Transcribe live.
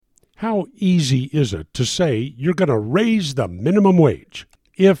How easy is it to say you're going to raise the minimum wage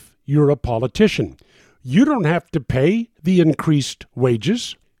if you're a politician? You don't have to pay the increased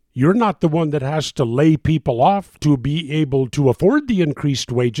wages. You're not the one that has to lay people off to be able to afford the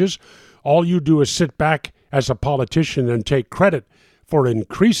increased wages. All you do is sit back as a politician and take credit for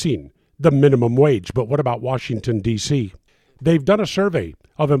increasing the minimum wage. But what about Washington, D.C.? They've done a survey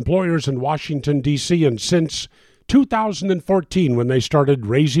of employers in Washington, D.C., and since 2014, when they started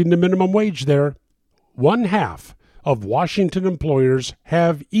raising the minimum wage there, 1/2 of Washington employers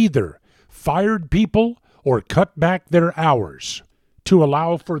have either fired people or cut back their hours to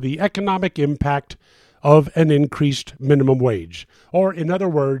allow for the economic impact of an increased minimum wage. Or, in other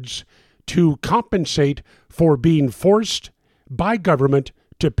words, to compensate for being forced by government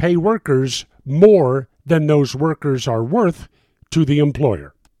to pay workers more than those workers are worth to the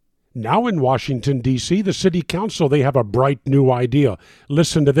employer. Now in Washington, D.C., the city council, they have a bright new idea.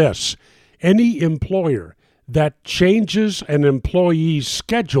 Listen to this. Any employer that changes an employee's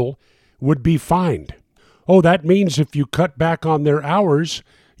schedule would be fined. Oh, that means if you cut back on their hours,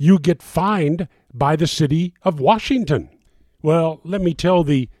 you get fined by the city of Washington. Well, let me tell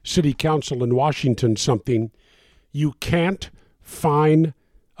the city council in Washington something. You can't fine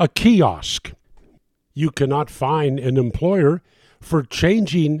a kiosk. You cannot fine an employer for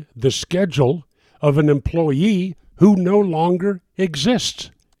changing the schedule of an employee who no longer exists.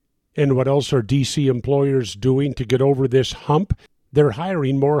 And what else are D.C. employers doing to get over this hump? They're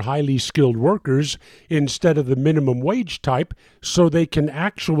hiring more highly skilled workers instead of the minimum wage type so they can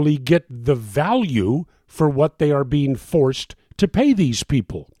actually get the value for what they are being forced to pay these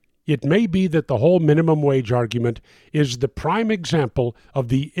people. It may be that the whole minimum wage argument is the prime example of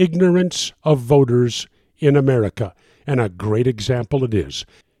the ignorance of voters in America, and a great example it is.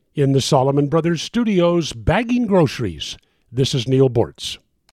 In the Solomon Brothers studios, bagging groceries, this is Neil Bortz.